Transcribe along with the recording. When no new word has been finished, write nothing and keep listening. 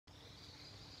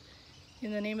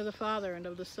In the name of the Father, and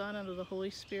of the Son, and of the Holy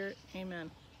Spirit,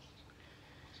 amen.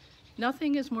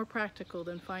 Nothing is more practical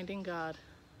than finding God.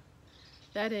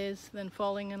 That is, than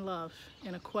falling in love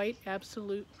in a quite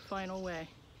absolute, final way.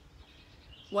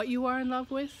 What you are in love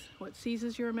with, what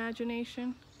seizes your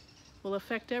imagination, will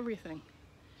affect everything.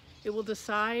 It will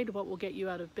decide what will get you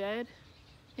out of bed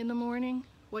in the morning,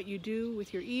 what you do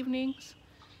with your evenings,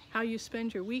 how you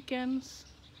spend your weekends,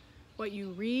 what you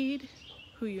read,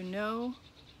 who you know,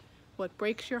 what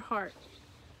breaks your heart,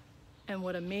 and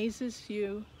what amazes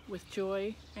you with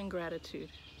joy and gratitude.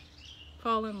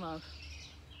 Fall in love,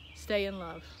 stay in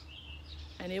love,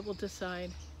 and it will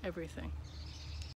decide everything.